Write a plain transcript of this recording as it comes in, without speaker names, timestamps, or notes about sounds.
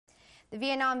The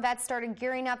Vietnam vets started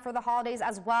gearing up for the holidays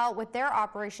as well with their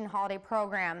Operation Holiday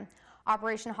program.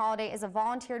 Operation Holiday is a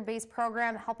volunteer-based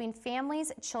program helping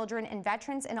families, children, and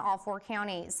veterans in all 4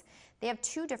 counties. They have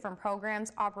 2 different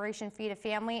programs, Operation Feed a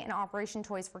Family and Operation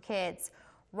Toys for Kids.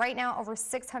 Right now, over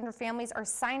 600 families are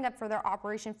signed up for their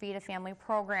Operation Feed a Family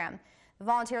program. The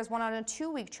volunteers went on a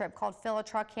 2-week trip called Fill a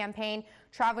Truck campaign,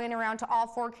 traveling around to all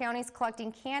 4 counties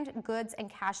collecting canned goods and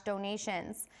cash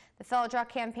donations. The Fill a Truck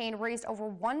campaign raised over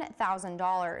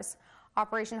 $1,000.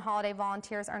 Operation Holiday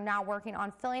volunteers are now working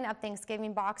on filling up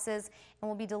Thanksgiving boxes and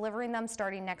will be delivering them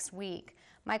starting next week.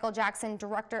 Michael Jackson,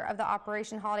 director of the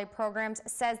Operation Holiday programs,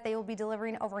 says they will be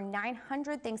delivering over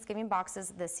 900 Thanksgiving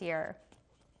boxes this year.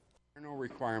 There are no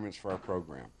requirements for our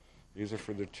program. These are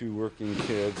for the 2 working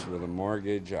kids with a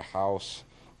mortgage, a house.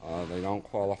 They don't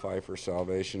qualify for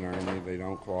Salvation Army. They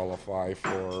don't qualify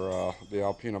for the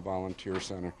Alpena Volunteer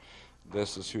Center.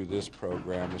 This is who this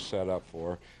program is set up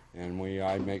for, and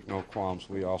I make no qualms.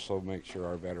 We also make sure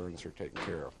our veterans are taken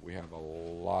care of. We have a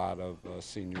lot of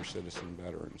senior citizen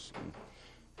veterans, and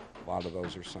a lot of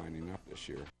those are signing up this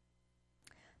year.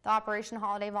 The Operation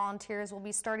Holiday volunteers will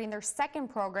be starting their 2nd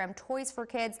program, Toys for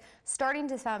Kids, starting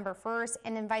December 1st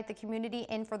and invite the community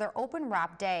in for their open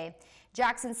wrap day.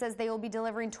 Jackson says they will be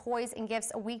delivering toys and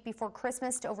gifts a week before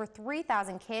Christmas to over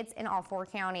 3,000 kids in all 4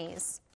 counties.